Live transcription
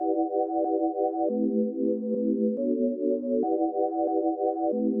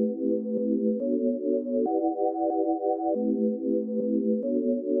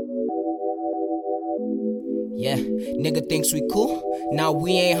Nigga thinks we cool, now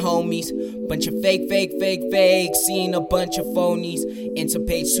we ain't homies. Bunch of fake, seen a bunch of phonies. Enter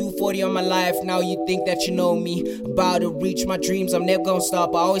page 240 on my life, now you think that you know me. About to reach my dreams, I'm never gonna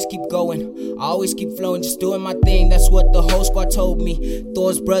stop, I always keep going. I always keep flowing, just doing my thing, that's what the whole squad told me.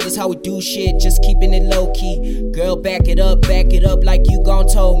 Thor's brothers, how we do shit, just keeping it low key. Girl, back it up like you gon'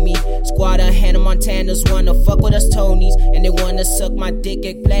 told me. Squad of Hannah Montanas wanna fuck with us Tonys, and they wanna suck my dick,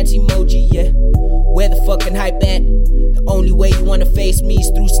 eggplant emoji, yeah. Where the fucking hype at? The only way you wanna face me is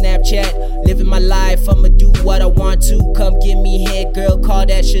through Snapchat. Living my life, I'ma do what I want to. Come give me head, girl, call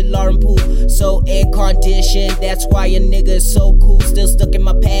that shit Lauren Poole. So air conditioned, that's why a nigga is so cool. Still stuck in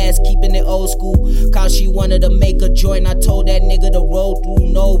my past, keeping it old school. Cause she wanted to make a joint, I told that nigga to roll through.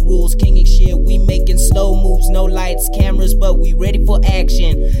 No rules, kinging shit, we making slow moves. No lights, cameras, but we ready for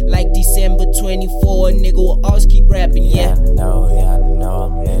action. Like December 24, a nigga will always keep rapping, yeah. I know, I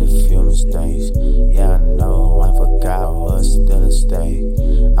made a few mistakes. Yeah, I know, I forgot what's still a stake.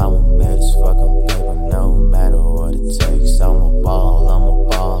 I'ma make this fucking paper no matter what it takes. I'ma ball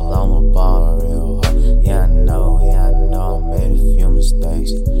real hard. Yeah, I know, I made a few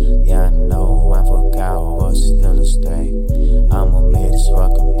mistakes. Yeah, I know, I forgot what's still a stake. I'ma make this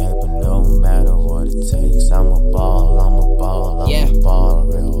fucking paper no matter what it takes. I'ma ball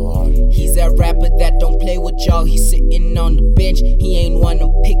real hard. He's that rapper that don't play with y'all, he's sitting on the bench. He ain't wanna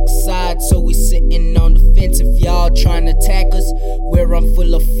pick sides, so we sitting on the fence. If y'all tryna attack us, we're on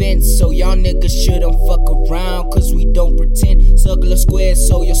full offense. So y'all niggas shouldn't fuck around, cause we don't pretend. Circle of squares,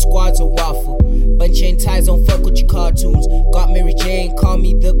 so your squad's a waffle. Bunch chain ties, don't fuck with your cartoons. Got Mary Jane, call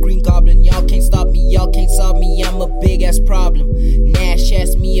me the Green Goblin. Y'all can't stop me, y'all can't solve me, I'm a big ass problem. Nash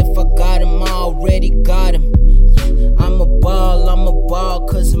asked me if I got him, I already got him. I'm a ball,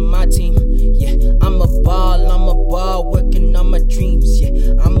 cause of my team. Yeah, I'm a ball, working on my dreams.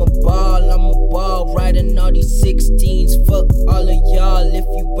 Yeah, I'm a ball, riding all these 16s. Fuck all of y'all if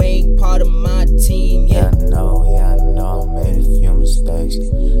you ain't part of my team. Yeah, I know, I made a few mistakes.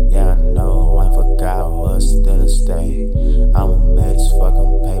 Yeah, I know, I forgot what's still a stake. I'ma make this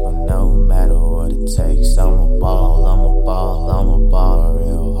fucking paper no matter what it takes. I'ma ball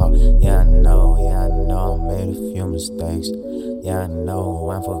real hard. Yeah, I know, I made a few mistakes. Yeah, I know,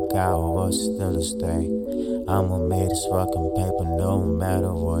 I forgot what's still a stake. I'ma make this fucking paper no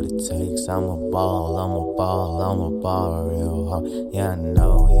matter what it takes. I'ma ball real hard. Yeah, I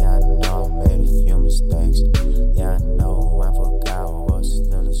know, I made a few mistakes. Yeah, I know, I forgot what's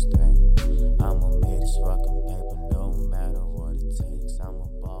still a stake. I'ma make this fucking paper